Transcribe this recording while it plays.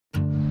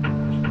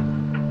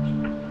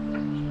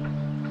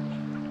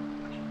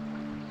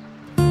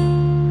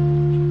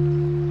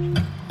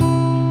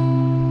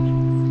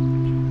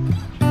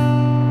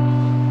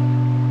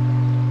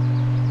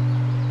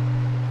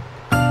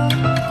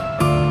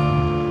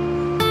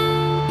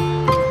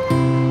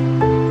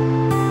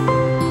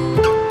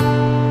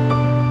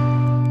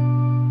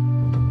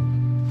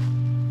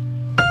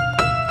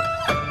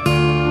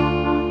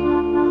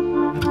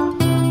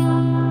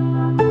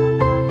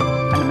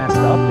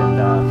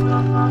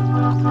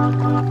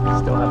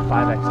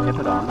tip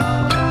it on.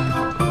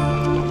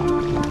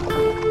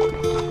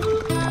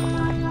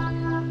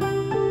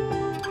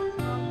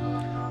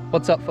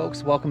 What's up,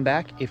 folks? Welcome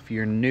back. If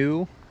you're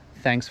new,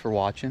 thanks for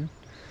watching.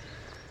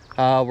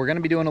 We're going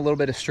to be doing a little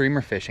bit of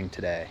streamer fishing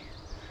today.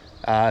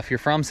 If you're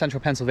from central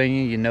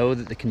Pennsylvania, you know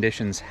that the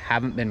conditions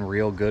haven't been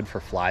real good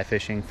for fly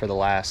fishing for the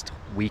last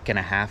week and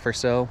a half or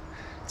so.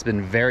 It's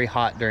been very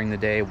hot during the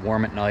day,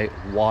 warm at night,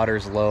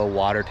 water's low,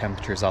 water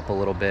temperature's up a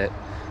little bit,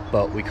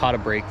 but we caught a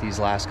break these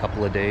last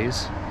couple of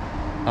days.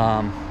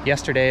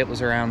 Yesterday it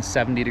was around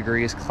 70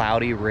 degrees,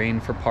 cloudy, rain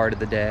for part of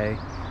the day,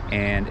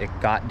 and it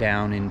got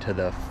down into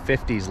the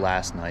 50s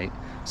last night,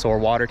 so our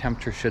water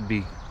temperature should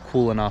be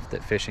cool enough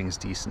that fishing's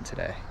decent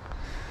today.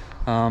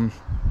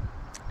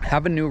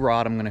 Have a new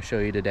rod I'm going to show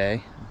you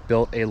today.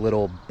 Built a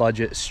little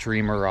budget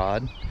streamer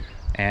rod,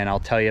 and I'll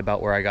tell you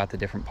about where I got the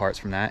different parts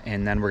from that,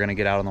 and then we're going to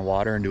get out on the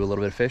water and do a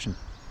little bit of fishing.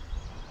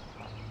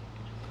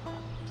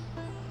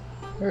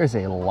 There is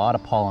a lot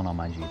of pollen on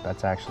my Jeep.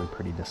 That's actually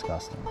pretty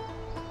disgusting.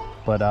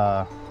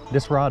 But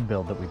this rod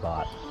build that we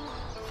bought.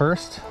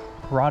 First,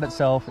 rod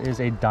itself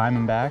is a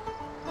Diamondback.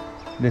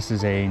 This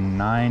is a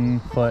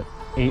 9-foot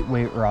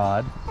 8-weight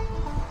rod.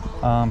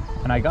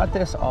 And I got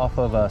this off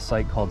of a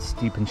site called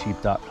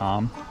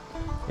steepandcheap.com.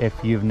 If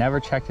you've never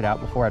checked it out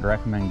before, I'd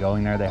recommend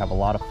going there. They have a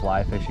lot of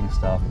fly fishing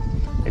stuff.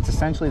 It's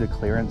essentially the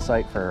clearance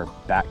site for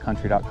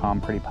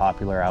backcountry.com, pretty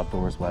popular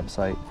outdoors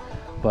website.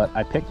 But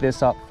I picked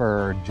this up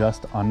for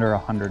just under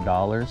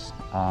 $100.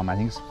 I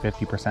think it's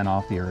 50%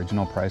 off the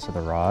original price of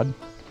the rod.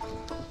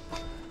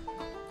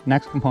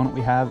 Next component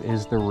we have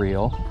is the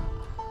reel.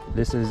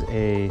 This is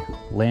a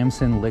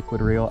Lamson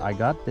Liquid reel. I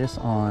got this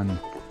on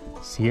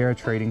Sierra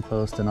Trading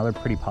Post, another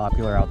pretty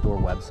popular outdoor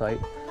website,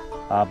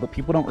 but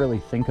people don't really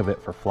think of it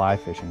for fly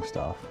fishing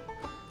stuff.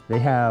 They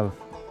have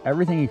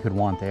everything you could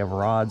want. They have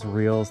rods,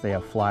 reels, they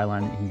have fly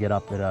line that you can get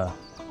up at a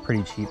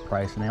pretty cheap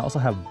price, and they also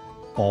have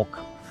bulk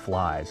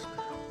flies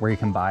where you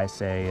can buy,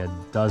 say, a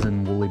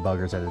dozen woolly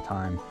buggers at a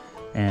time,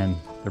 and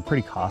they're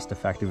pretty cost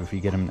effective if you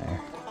get them there.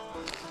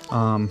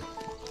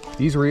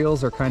 These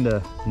reels are kind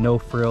of no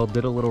frill.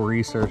 Did a little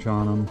research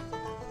on them,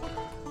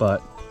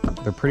 but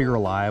they're pretty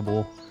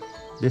reliable.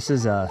 This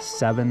is a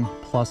 7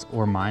 plus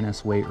or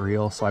minus weight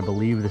reel, so I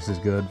believe this is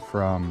good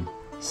from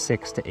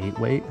 6 to 8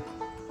 weight.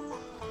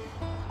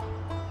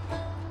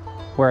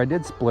 Where I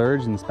did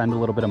splurge and spend a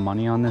little bit of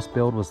money on this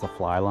build was the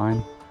fly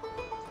line.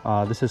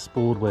 This is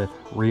spooled with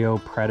Rio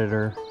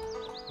Predator.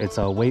 It's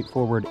a weight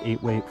forward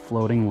 8-weight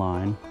floating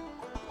line.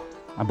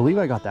 I believe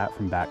I got that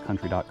from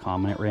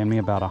backcountry.com, and it ran me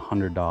about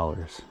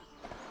 $100.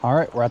 All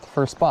right, we're at the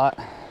first spot.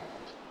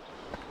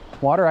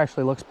 Water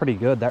actually looks pretty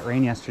good. That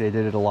rain yesterday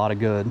did it a lot of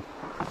good.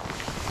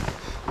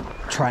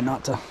 Try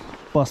not to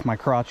bust my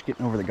crotch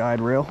getting over the guide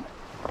rail.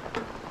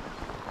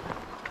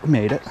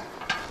 Made it.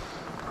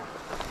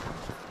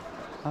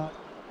 I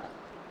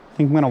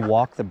think I'm gonna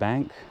walk the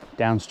bank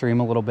downstream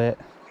a little bit,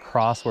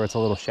 cross where it's a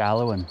little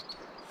shallow, and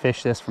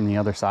fish this from the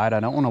other side. I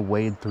don't want to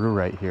wade through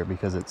right here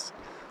because it's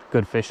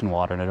good fishing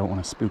water and I don't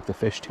want to spook the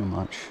fish too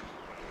much.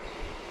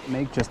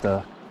 Make just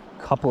a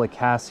couple of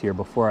casts here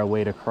before I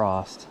wade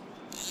across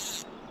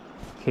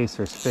in case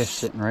there's fish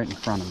sitting right in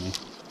front of me.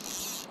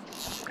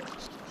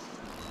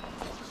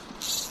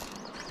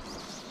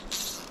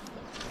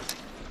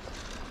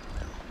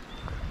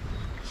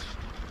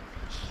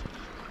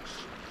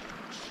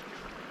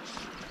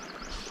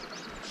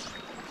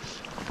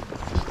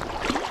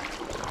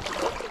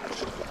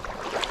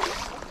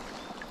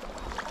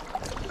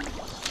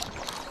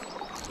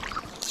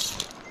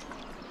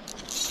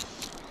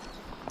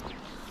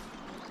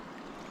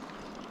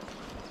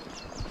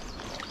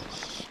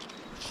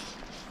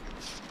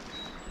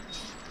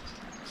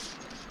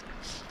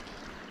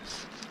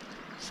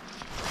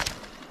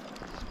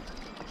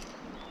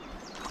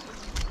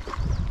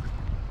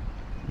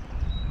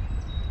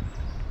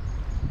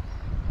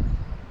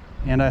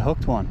 And I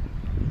hooked one.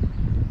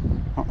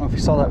 I don't know if you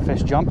saw that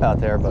fish jump out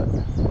there, but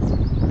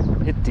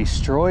it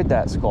destroyed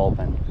that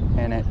sculpin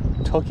and it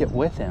took it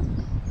with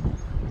him.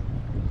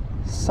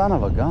 Son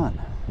of a gun.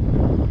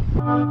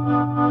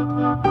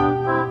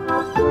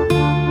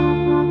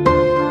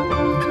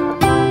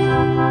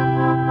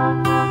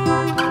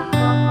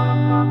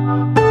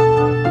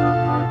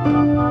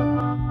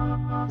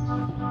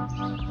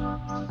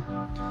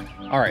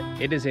 All right,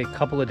 it is a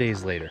couple of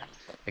days later.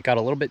 It got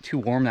a little bit too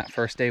warm that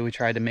first day we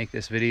tried to make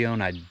this video,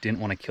 and I didn't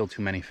want to kill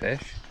too many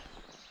fish.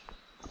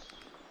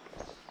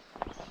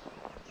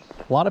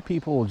 A lot of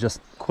people will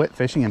just quit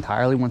fishing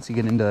entirely once you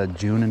get into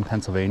June in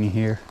Pennsylvania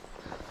here.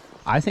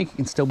 I think it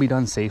can still be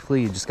done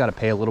safely. You just got to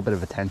pay a little bit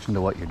of attention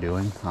to what you're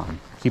doing.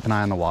 Keep an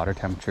eye on the water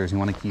temperatures. You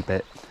want to keep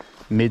it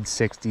mid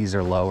 60s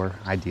or lower,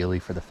 ideally,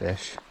 for the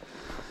fish.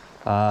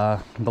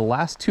 The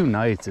last 2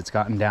 nights it's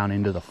gotten down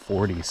into the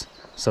 40s,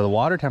 so the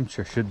water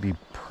temperature should be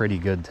pretty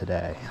good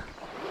today.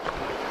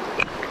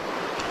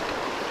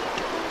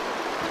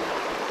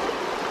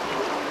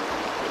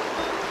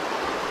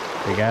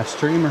 Big ass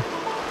streamer.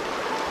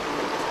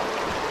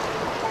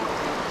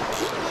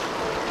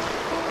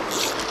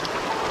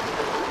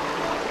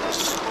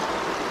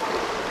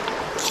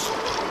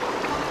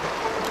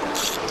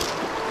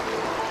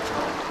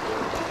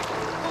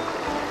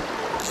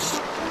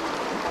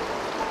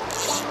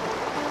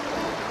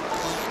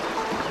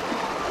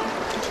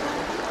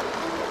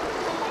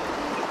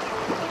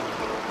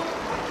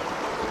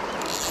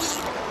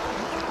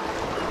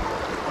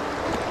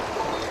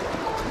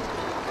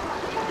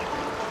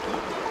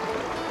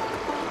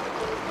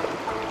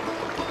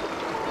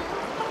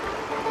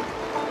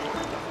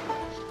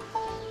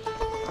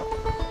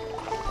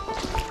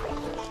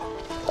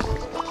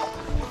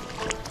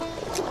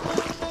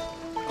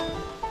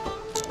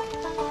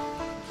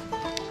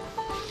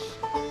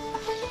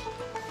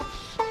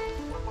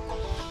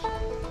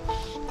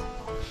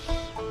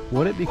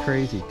 Would it be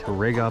crazy to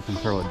rig up and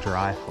throw a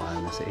dry fly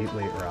on this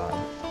 8-weight rod?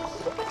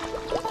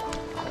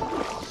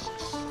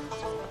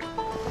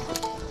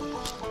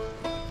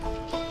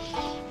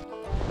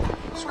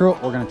 Screw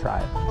it, we're gonna try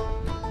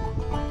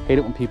it. Hate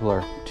it when people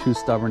are too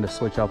stubborn to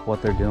switch up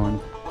what they're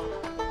doing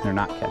and they're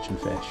not catching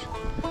fish.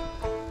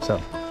 So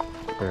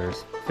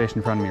there's fish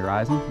in front of me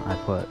rising. I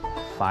put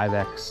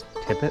 5X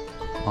tippet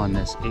on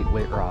this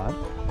 8-weight rod,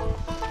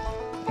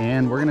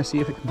 and we're gonna see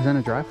if it can present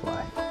a dry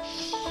fly.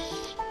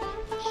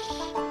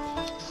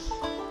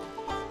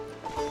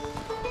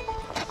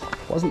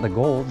 Wasn't the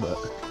gold, but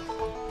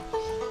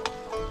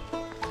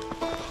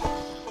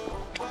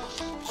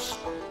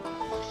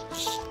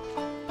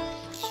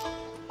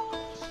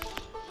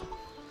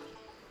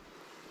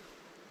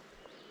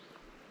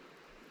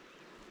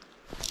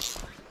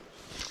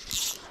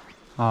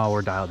oh,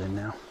 we're dialed in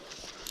now.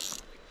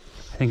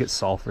 I think it's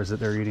sulfurs that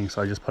they're eating,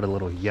 so I just put a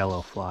little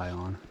yellow fly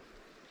on.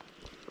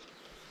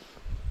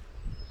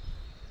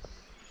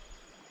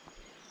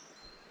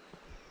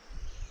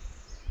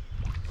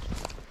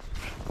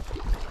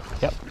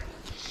 Yep,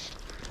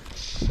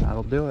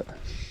 that'll do it.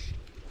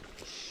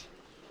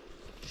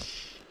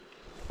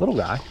 Little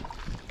guy.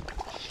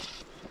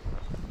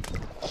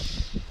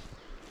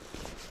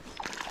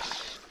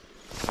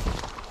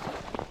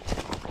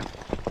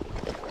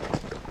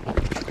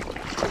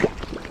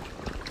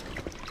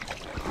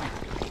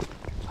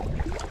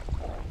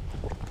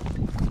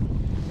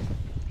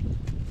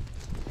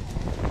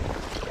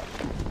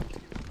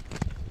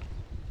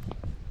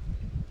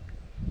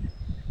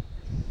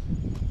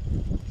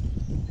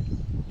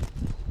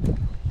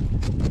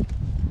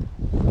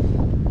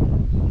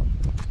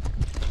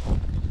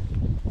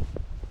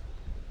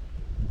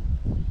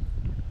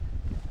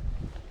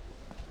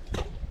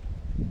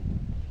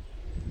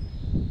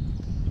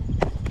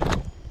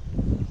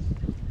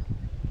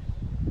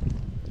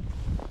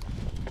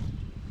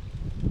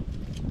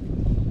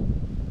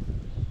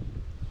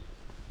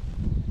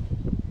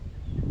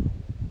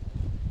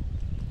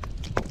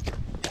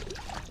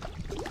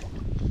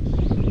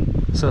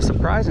 So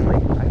surprisingly,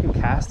 I can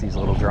cast these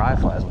little dry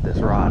flies with this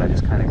rod. I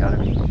just kind of got to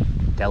be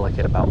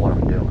delicate about what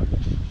I'm doing.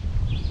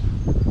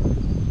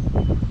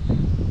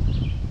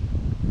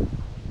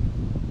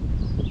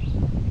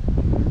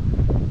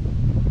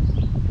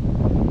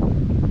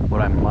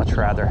 Would I much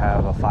rather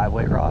have a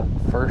 5-weight rod?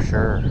 For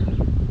sure.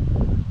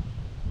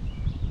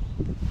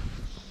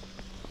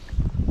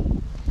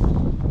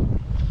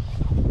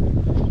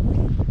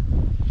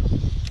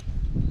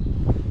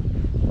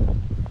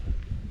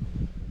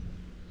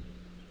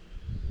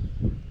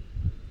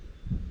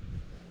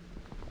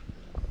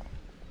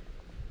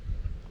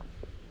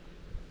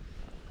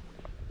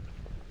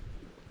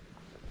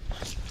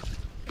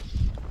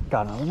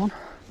 Got another one.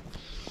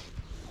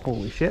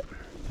 Holy shit.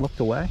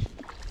 Looked away.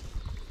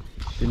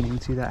 Didn't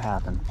even see that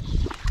happen.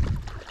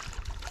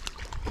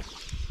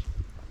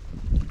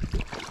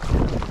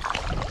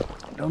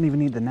 Don't even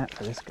need the net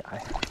for this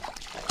guy.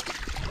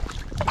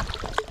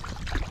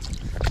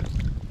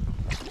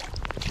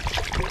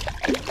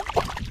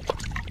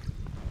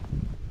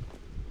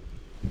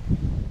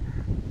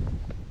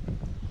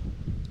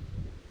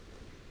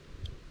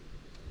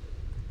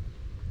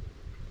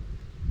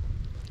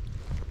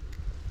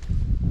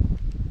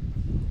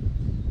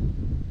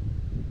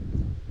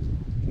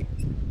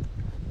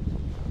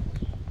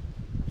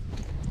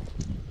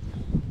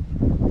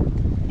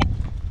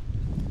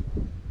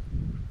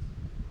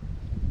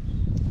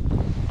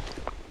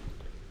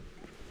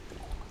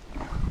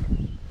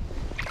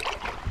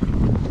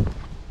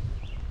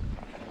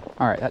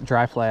 All right, that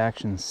dry fly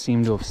action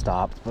seemed to have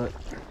stopped, but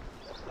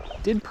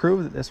did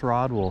prove that this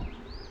rod will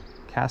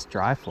cast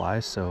dry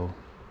flies, so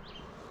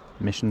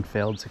mission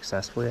failed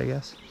successfully, I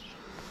guess.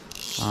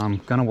 I'm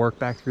gonna work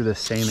back through the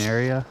same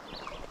area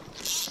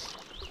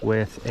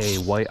with a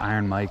white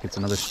iron mic. It's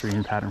another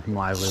stream pattern from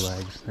Lively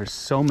Legs. There's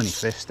so many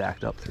fish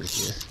stacked up through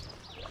here.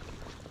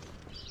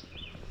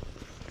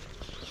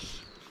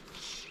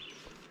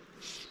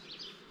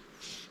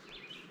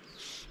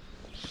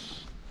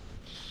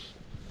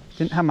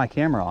 Didn't have my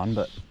camera on,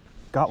 but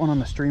got one on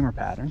the streamer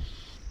pattern.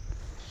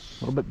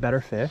 A little bit better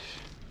fish.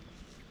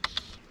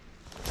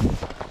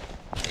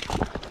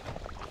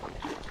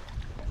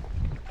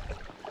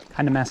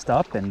 Kind of messed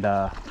up, and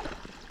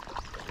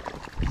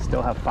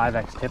still have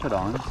 5X tippet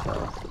on,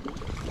 so.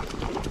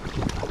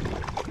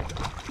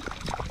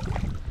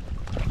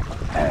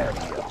 There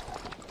we go.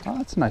 Oh,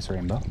 that's a nice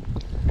rainbow.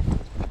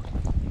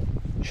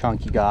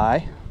 Chunky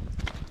guy.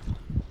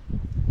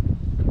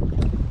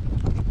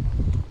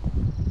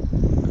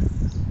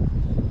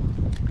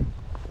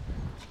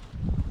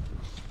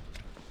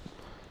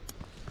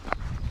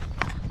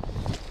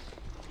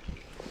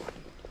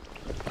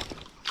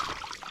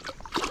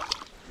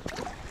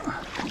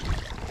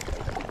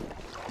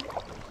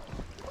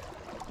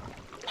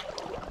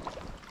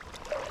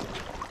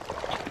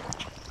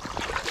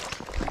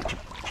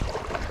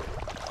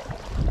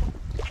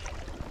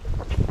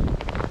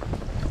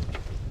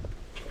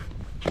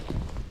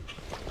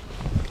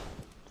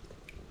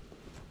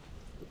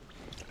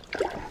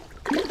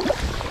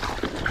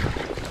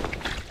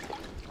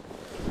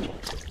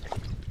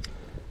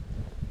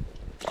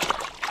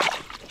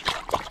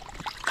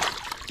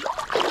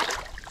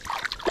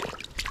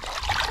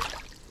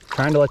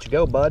 Trying to let you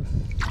go, bud.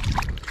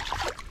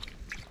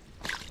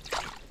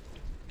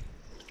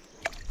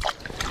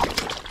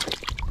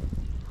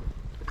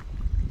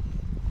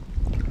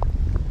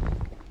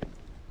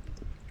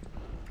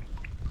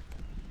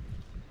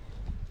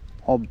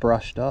 All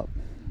brushed up,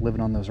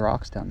 living on those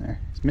rocks down there.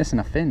 He's missing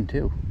a fin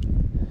too.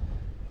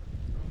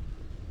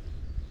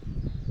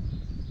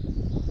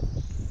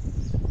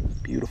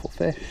 Beautiful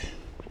fish.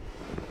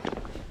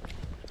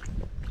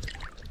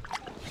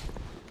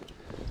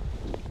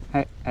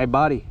 Hey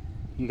buddy,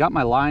 you got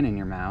my line in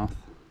your mouth.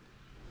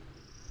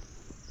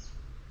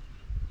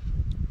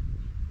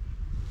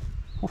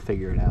 We'll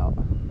figure it out.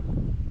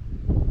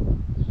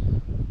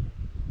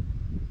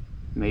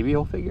 Maybe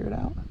you'll figure it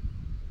out.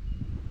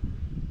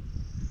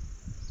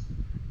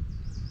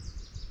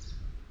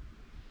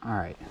 All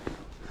right,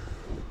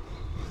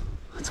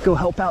 let's go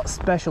help out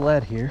Special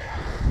Ed here.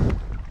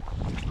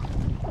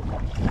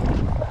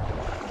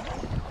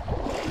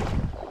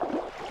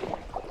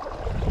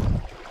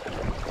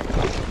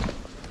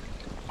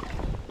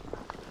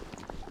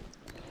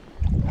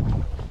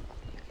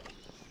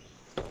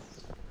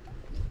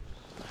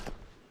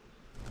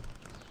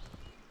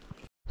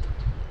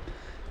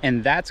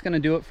 And that's going to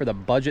do it for the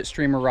Budget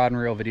Streamer Rod and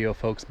Reel video,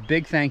 folks.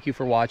 Big thank you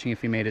for watching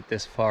if you made it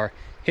this far.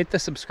 Hit the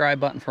subscribe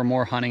button for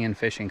more hunting and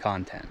fishing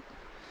content.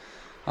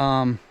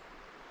 The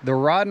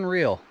rod and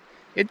reel,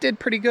 it did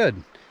pretty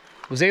good.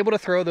 Was able to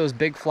throw those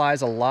big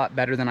flies a lot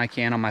better than I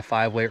can on my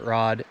 5-weight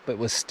rod, but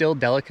was still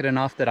delicate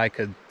enough that I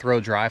could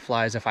throw dry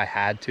flies if I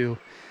had to.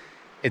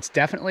 It's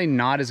definitely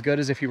not as good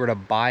as if you were to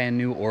buy a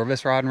new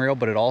Orvis rod and reel,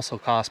 but it also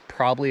costs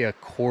probably a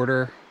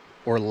quarter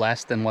or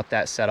less than what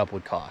that setup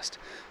would cost.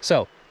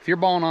 So if you're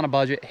balling on a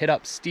budget, hit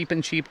up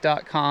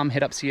steepandcheap.com,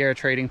 hit up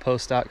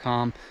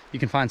sierratradingpost.com. You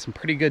can find some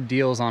pretty good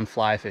deals on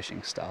fly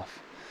fishing stuff.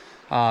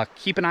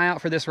 Keep an eye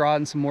out for this rod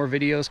and some more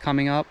videos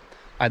coming up.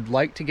 I'd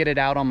like to get it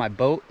out on my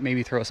boat,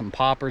 maybe throw some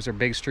poppers or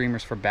big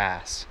streamers for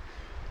bass.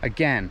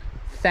 Again,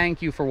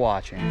 thank you for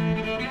watching.